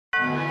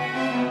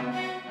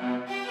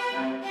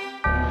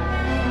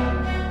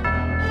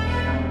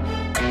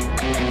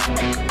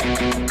Hey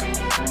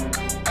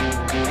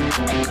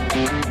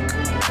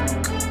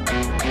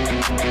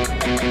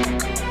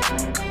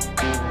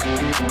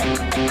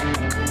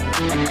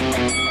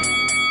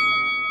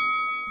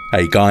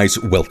guys,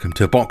 welcome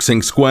to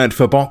Boxing Squad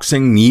for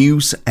boxing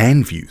news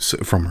and views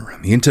from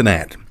around the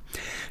internet.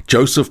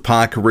 Joseph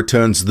Parker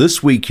returns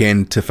this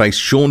weekend to face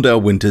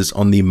Shawndell Winters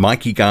on the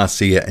Mikey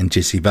Garcia and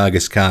Jesse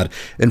Vargas card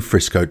in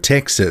Frisco,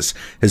 Texas.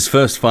 His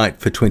first fight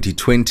for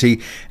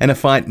 2020, and a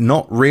fight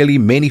not really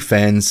many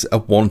fans are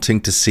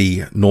wanting to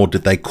see, nor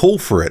did they call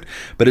for it.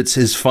 But it's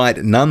his fight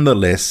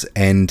nonetheless,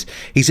 and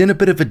he's in a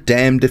bit of a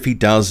damned if he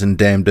does and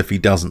damned if he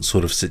doesn't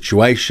sort of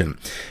situation.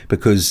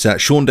 Because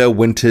Shawndell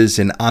Winters,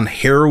 an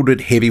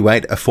unheralded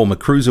heavyweight, a former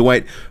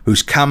cruiserweight,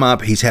 who's come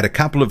up, he's had a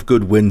couple of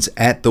good wins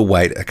at the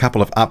weight, a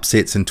couple of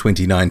upsets in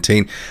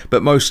 2019,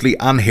 but mostly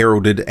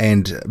unheralded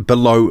and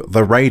below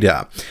the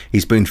radar.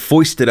 He's been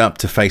foisted up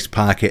to face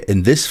Parker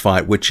in this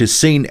fight, which is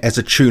seen as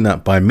a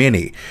tune-up by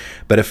many.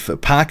 But if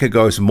Parker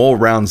goes more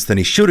rounds than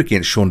he should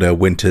against Shawndell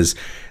Winters,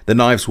 the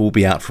knives will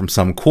be out from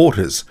some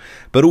quarters.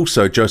 But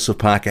also, Joseph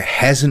Parker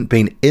hasn't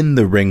been in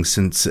the ring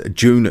since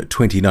June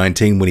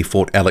 2019 when he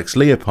fought Alex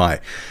Leapai.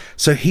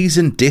 So he's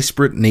in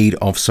desperate need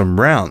of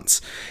some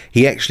rounds.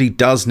 He actually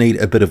does need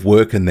a bit of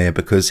work in there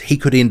because he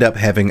could end up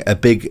having a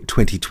big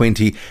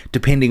 2020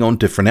 depending on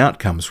different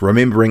outcomes.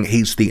 Remembering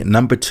he's the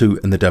number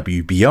 2 in the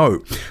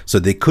WBO. So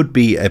there could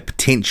be a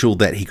potential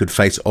that he could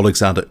face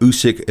Alexander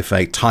Usyk if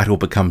a title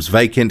becomes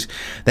vacant.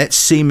 That's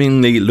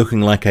seemingly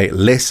looking like a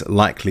less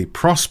likely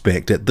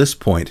prospect at this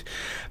point.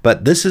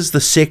 But this is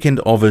the second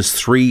of his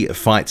 3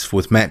 fights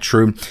with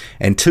Matchroom,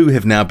 and 2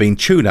 have now been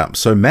chewed up.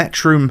 So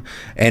Matchroom,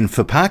 and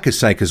for Parker's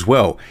sake as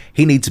well,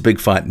 he needs a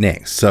big fight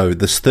next. So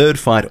this third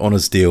fight on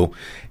his deal,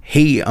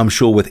 he, I'm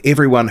sure with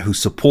everyone who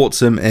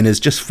supports him and is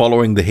just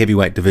following the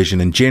heavyweight division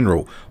in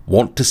general,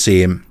 want to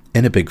see him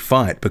in a big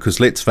fight.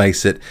 Because let's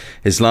face it,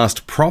 his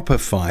last proper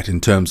fight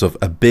in terms of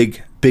a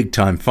big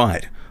time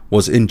fight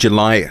was in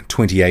July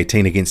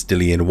 2018 against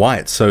Dillian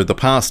Whyte. So the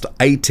past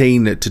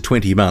 18 to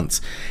 20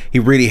 months, he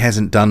really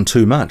hasn't done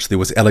too much. There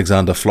was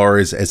Alexander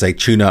Flores as a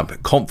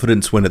tune-up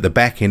confidence win at the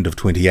back end of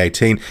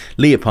 2018,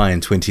 Leapai in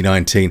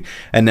 2019,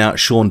 and now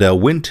Shawndell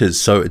Winters.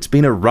 So it's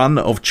been a run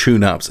of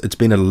tune-ups. It's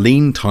been a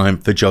lean time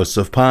for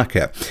Joseph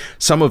Parker.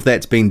 Some of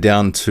that's been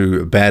down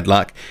to bad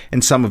luck,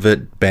 and some of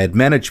it bad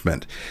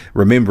management.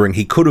 Remembering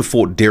he could have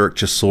fought Derek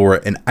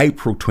Chisora in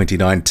April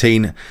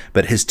 2019,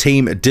 but his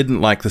team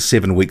didn't like the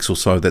 7 weeks or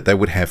so that they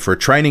would have for a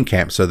training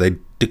camp, so they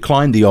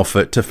declined the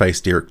offer to face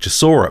Derek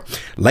Chisora.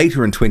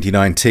 Later in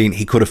 2019,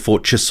 he could have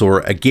fought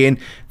Chisora again.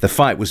 The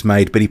fight was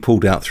made, but he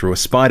pulled out through a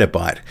spider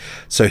bite.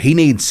 So he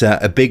needs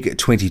a big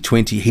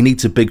 2020. He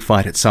needs a big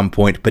fight at some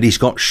point, but he's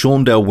got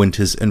Shawndell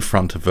Winters in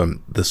front of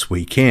him this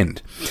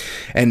weekend.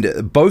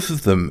 And both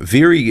of them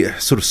very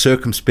sort of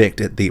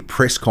circumspect at the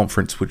press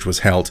conference, which was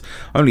held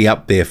only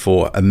up there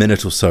for a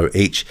minute or so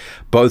each,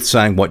 both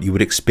saying what you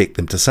would expect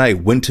them to say.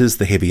 Winters,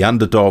 the heavy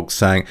underdog,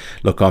 saying,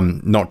 look,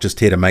 I'm not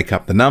just here to make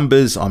up the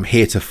numbers, I'm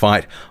here to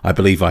fight. I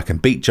believe I can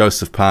beat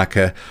Joseph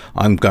Parker.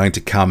 I'm going to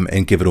come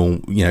and give it all,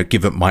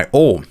 give it my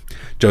all.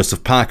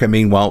 Joseph Parker,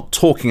 meanwhile,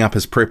 talking up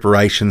his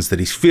preparations, that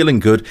he's feeling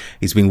good.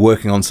 He's been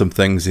working on some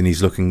things and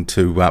he's looking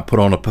to put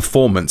on a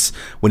performance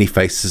when he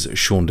faces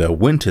Shawndell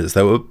Winters.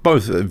 They were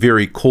both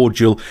very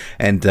cordial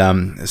and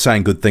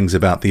saying good things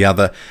about the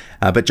other.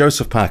 But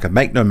Joseph Parker,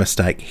 make no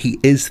mistake, he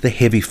is the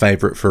heavy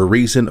favourite for a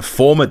reason.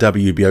 Former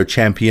WBO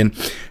champion,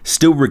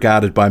 still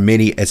regarded by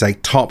many as a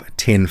top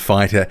 10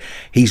 fighter.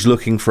 He's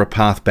looking for a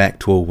path back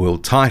to a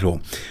world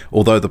title.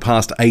 Although the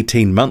past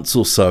 18 months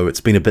or so,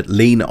 it's been a bit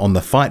lean on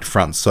the fight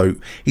front, so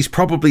he's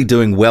probably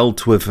doing well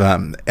to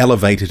have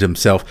elevated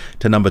himself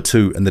to number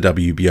 2 in the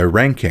WBO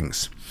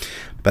rankings.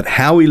 But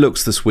how he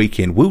looks this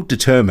weekend will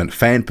determine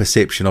fan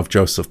perception of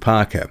Joseph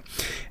Parker.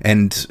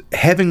 And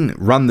having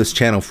run this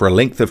channel for a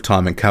length of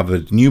time and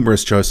covered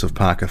numerous Joseph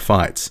Parker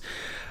fights,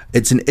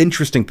 it's an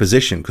interesting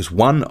position because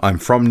 1, I'm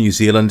from New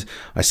Zealand,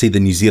 I see the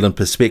New Zealand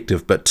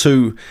perspective, but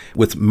 2,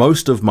 with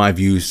most of my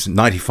views,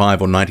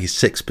 95 or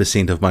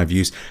 96% of my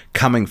views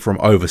coming from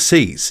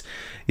overseas,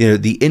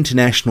 the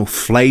international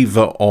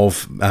flavour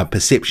of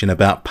perception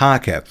about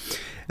Parker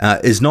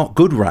is not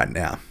good right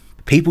now.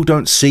 People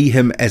don't see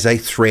him as a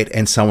threat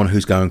and someone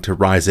who's going to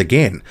rise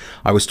again.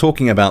 I was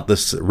talking about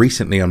this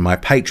recently on my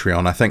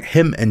Patreon. I think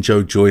him and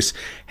Joe Joyce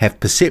have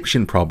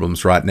perception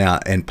problems right now,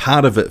 and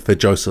part of it for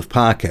Joseph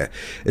Parker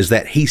is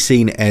that he's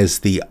seen as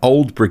the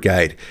old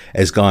brigade,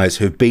 as guys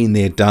who've been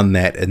there, done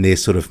that, and they're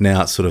sort of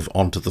now sort of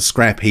onto the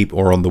scrap heap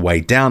or on the way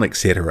down,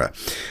 etc.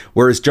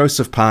 Whereas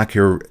Joseph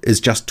Parker is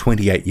just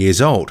 28 years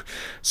old.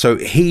 So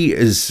he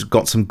has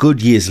got some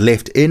good years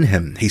left in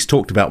him. He's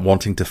talked about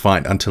wanting to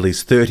fight until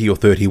he's 30 or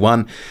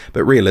 31,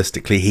 but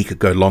realistically he could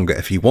go longer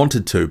if he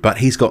wanted to, but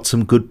he's got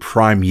some good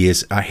prime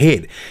years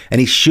ahead,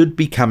 and he should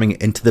be coming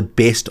into the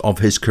best of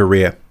his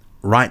career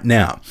right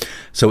now.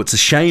 So it's a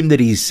shame that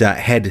he's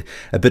had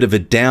a bit of a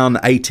down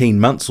 18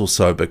 months or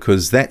so,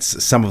 because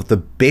that's some of the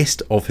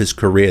best of his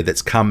career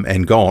that's come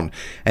and gone,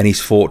 and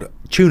he's fought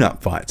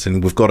tune-up fights,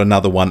 and we've got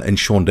another one in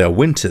Shawndell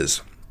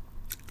Winters.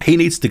 He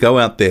needs to go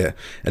out there,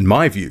 in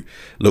my view,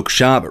 look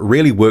sharp,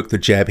 really work the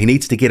jab. He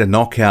needs to get a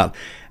knockout,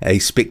 a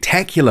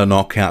spectacular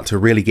knockout, to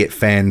really get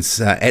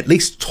fans at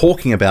least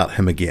talking about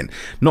him again.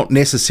 Not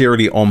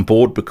necessarily on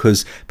board,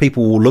 because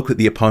people will look at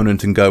the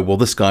opponent and go, well,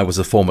 this guy was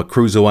a former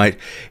cruiserweight.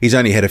 He's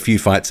only had a few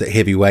fights at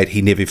heavyweight.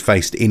 He never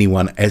faced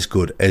anyone as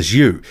good as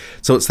you.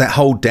 So it's that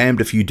whole damned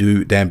if you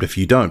do, damned if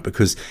you don't,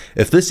 because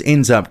if this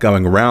ends up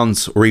going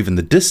rounds or even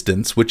the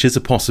distance, which is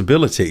a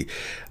possibility,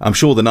 I'm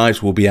sure the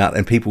knives will be out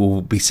and people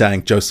will be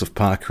saying Joseph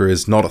Parker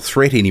is not a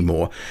threat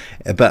anymore.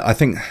 But I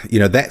think,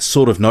 that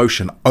sort of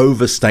notion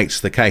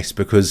overstates the case,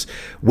 because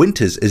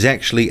Winters is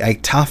actually a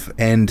tough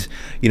and,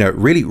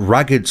 really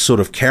rugged sort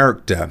of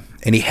character.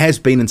 And he has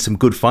been in some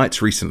good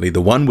fights recently.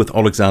 The one with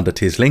Alexander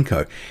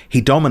Teslenko,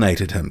 he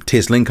dominated him.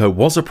 Teslenko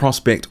was a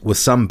prospect with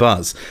some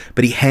buzz,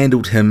 but he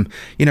handled him,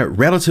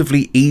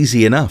 relatively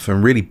easy enough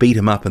and really beat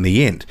him up in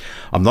the end.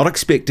 I'm not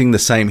expecting the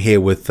same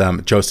here with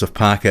Joseph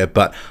Parker,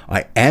 but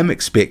I am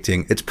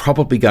expecting it's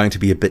probably going to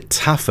be a bit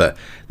tougher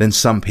than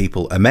some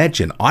people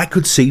imagine. I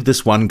could see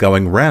this one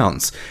going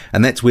rounds,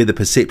 and that's where the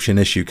perception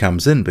issue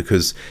comes in,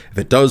 because if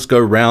it does go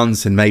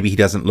rounds and maybe he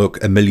doesn't look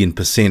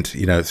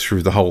 1,000,000%,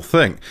 through the whole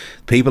thing,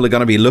 people are going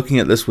to be looking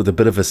at this with a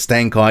bit of a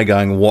stank eye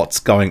going, what's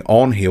going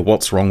on here?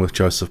 What's wrong with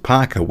Joseph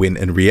Parker? When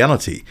in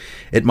reality,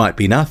 it might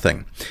be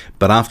nothing.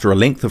 But after a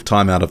length of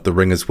time out of the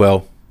ring as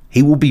well,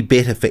 he will be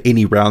better for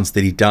any rounds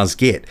that he does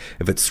get.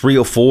 If it's 3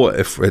 or 4,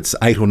 if it's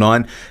 8 or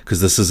 9,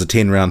 because this is a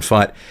 10-round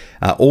fight,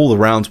 all the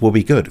rounds will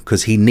be good,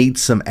 because he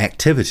needs some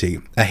activity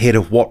ahead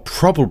of what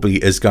probably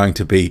is going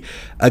to be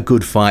a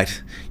good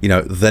fight,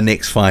 the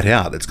next fight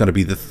out. It's going to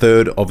be the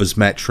third of his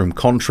Matchroom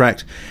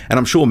contract, and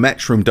I'm sure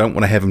Matchroom don't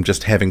want to have him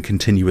just having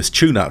continuous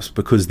tune-ups,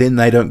 because then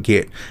they don't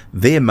get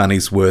their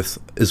money's worth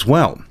as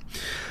well.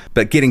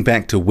 But getting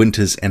back to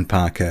Winters and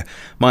Parker,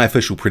 my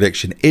official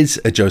prediction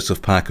is a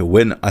Joseph Parker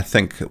win. I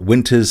think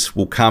Winters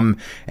will come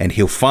and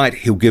he'll fight.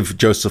 He'll give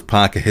Joseph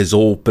Parker his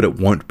all, but it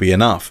won't be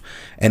enough.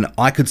 And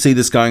I could see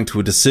this going to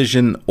a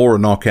decision or a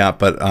knockout,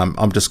 but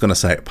I'm just going to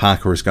say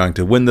Parker is going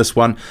to win this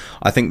one.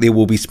 I think there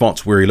will be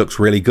spots where he looks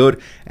really good,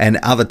 and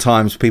other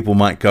times people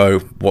might go,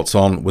 what's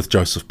on with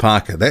Joseph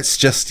Parker? That's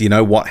just,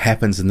 what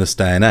happens in this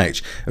day and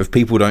age. If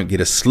people don't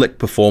get a slick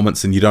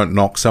performance and you don't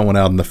knock someone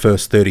out in the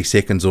first 30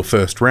 seconds or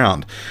first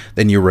round,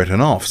 then you're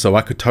written off. So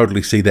I could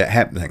totally see that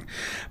happening.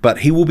 But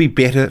he will be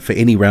better for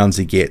any rounds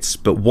he gets.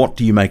 But what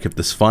do you make of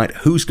this fight?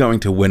 Who's going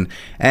to win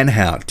and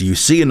how? Do you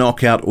see a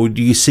knockout, or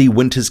do you see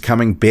Winters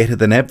coming better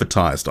than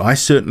advertised? I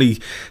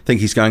certainly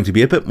think he's going to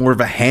be a bit more of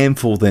a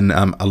handful than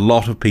a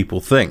lot of people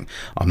think.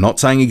 I'm not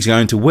saying he's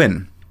going to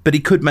win, but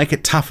he could make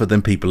it tougher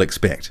than people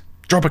expect.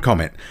 Drop a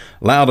comment,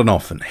 loud and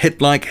often.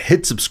 Hit like,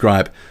 hit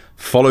subscribe.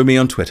 Follow me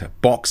on Twitter,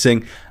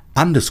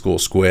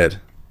 boxing_squared.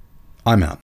 I'm out.